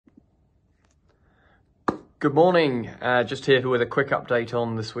Good morning, just here with a quick update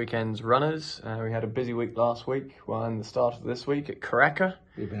on this weekend's runners. We had a busy week last week, well, and the start of this week at Karaka.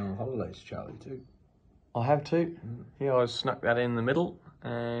 You've been on holidays, Charlie, too. I have too. Yeah, I snuck that in the middle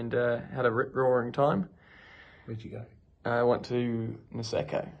and had a rip-roaring time. Where'd you go? I went to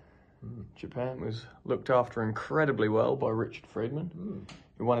Niseko, Japan. Was looked after incredibly well by Richard Friedman,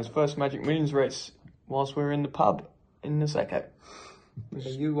 who won his first Magic Millions race whilst we were in the pub in Niseko.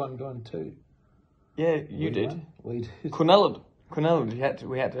 You won one too. Yeah, you did. We did. Quinella,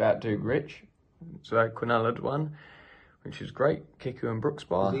 we had to outdo Rich, so Quinella won, which was great. Kiku and Brooks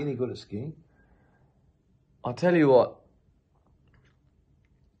Bar. Is he any good at skiing? I'll tell you what.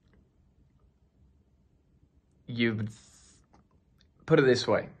 You put it this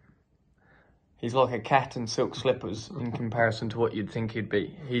way. He's like a cat in silk slippers in comparison to what you'd think he'd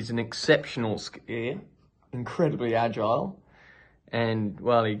be. He's an exceptional skier, incredibly agile. And,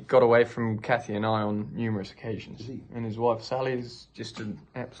 well, he got away from Kathy and I on numerous occasions. And his wife, Sally, is just an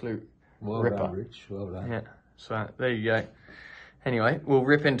absolute ripper. Well done, Rich. Well done. Yeah, so there you go. Anyway, we'll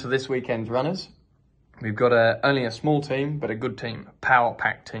rip into this weekend's runners. We've got only a small team, but a good team. A power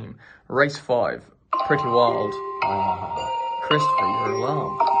pack team. Race 5, Pretty Wild. Christopher, your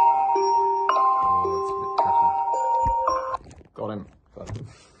alarm. Oh, it's a bit Got him. Got him.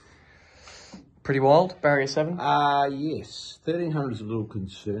 Pretty Wild, barrier 7. Yes. 1300 is a little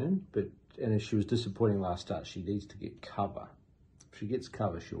concern, and if she was disappointing last start, she needs to get cover. If she gets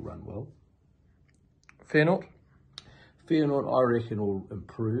cover, she'll run well. Fear Not. Fear Not, I reckon, will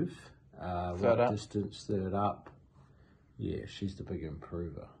improve. Third up. Distance, third up. Yeah, she's the big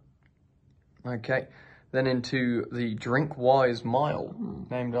improver. Okay, then into the Drink Wise Mile,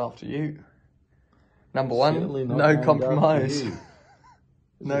 named after you. Number 1, Certainly not no named compromise. after you.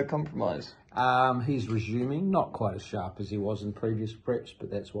 No compromise. He's resuming, not quite as sharp as he was in previous preps, but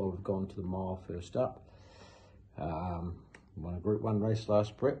that's why we've gone to the mile first up. Won a Group 1 race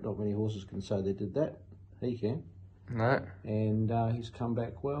last prep. Not many horses can say they did that. He can. No. And he's come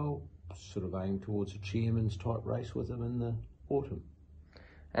back well. Sort of aimed towards a chairman's type race with him in the autumn.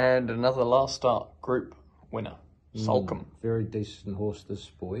 And another last start group winner, Salcombe. Very decent horse, this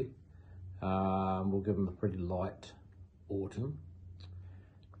boy. We'll give him a pretty light autumn.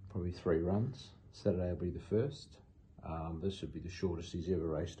 Probably 3 runs. Saturday will be the first. This would be the shortest he's ever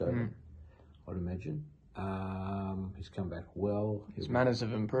raced over, I'd imagine. He's come back well. His manners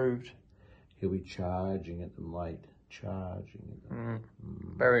have improved. He'll be charging at them late. Charging at them.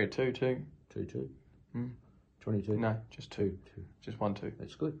 Barrier 2 too. 2-2. 22. No, just 2. 2. Just 1-2.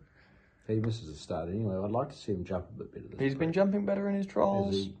 That's good. He misses a start anyway. I'd like to see him jump a bit better. He's been jumping better in his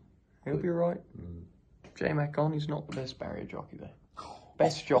trials. He'll be right. J Mac on, he's not the best barrier jockey though.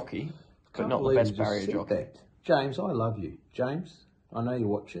 Best jockey, but not the best barrier jockey. That. James, I love you. James, I know you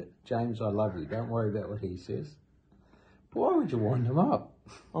watch it. James, I love you. Don't worry about what he says. Why would you wind him up?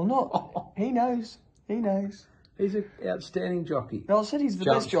 I'm not. He knows. He knows. He's an outstanding jockey. No, I said he's the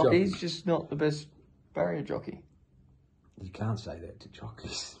best jockey. He's just not the best barrier jockey. You can't say that to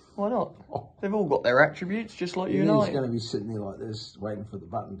jockeys. Why not? They've all got their attributes, just like you and I. He's going to be sitting there like this, waiting for the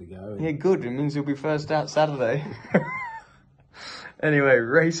button to go. Yeah, good. It means he'll be first out Saturday. Anyway,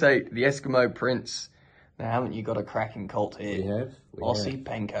 race 8, the Eskimo Prince. Now, haven't you got a cracking colt here? We have. Aussie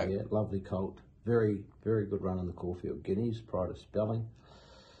Penco. Yeah, lovely colt. Very, very good run in the Caulfield Guineas prior to spelling.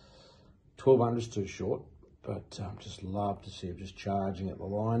 1200's too short, but just love to see him just charging at the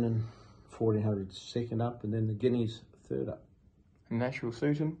line, and 1400 second up, and then the Guineas third up. Nash will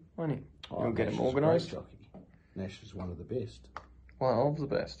suit him, won't he? Oh, He'll get him Nash is a great organised. jockey. Nash is one of the best. One of the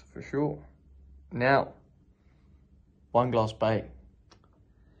best, for sure. Now, One Glass Bay.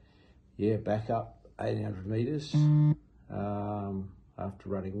 Yeah, back up 1800 metres. After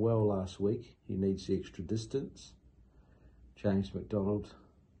running well last week, he needs the extra distance. James McDonald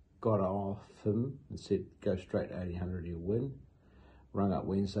got off him and said, go straight to 1800, he'll win. Rung up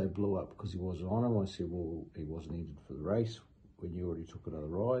Wednesday, blew up because he wasn't on him. I said, well, he wasn't injured for the race when you already took another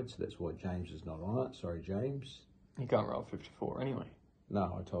ride, so that's why James is not on it. Sorry, James. He can't roll 54 anyway.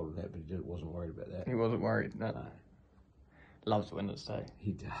 No, I told him that, but he wasn't worried about that. He wasn't worried, no. Loves winners, though.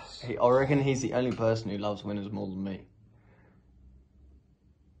 He does. I reckon he's the only person who loves winners more than me.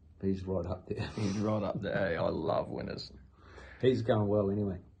 He's right up there. He's right up there. I love winners. He's going well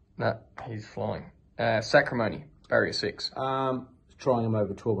anyway. No, he's flying. Sacrimony, barrier 6. Trying him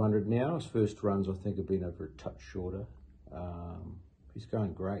over 1200 now. His first runs, I think, have been over a touch shorter. He's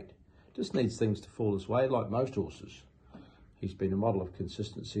going great. Just needs things to fall his way, like most horses. He's been a model of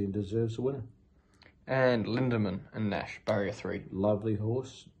consistency and deserves a winner. And Lindemann and Nash, barrier 3. Lovely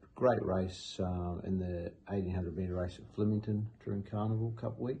horse. Great race in the 1800 metre race at Flemington during Carnival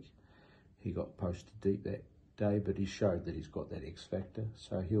Cup week. He got posted deep that day, but he showed that he's got that X factor.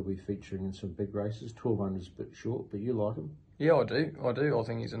 So he'll be featuring in some big races. 1200's a bit short, but you like him. Yeah, I do. I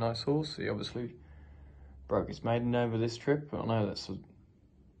think he's a nice horse. He obviously broke his maiden over this trip. I know that's a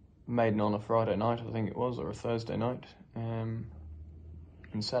maiden on a Friday night, I think it was, or a Thursday night. And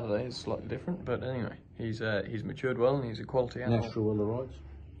Saturday is slightly different, but anyway, he's matured well and he's a quality animal. Natural Will the rides.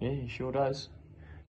 Yeah, he sure does.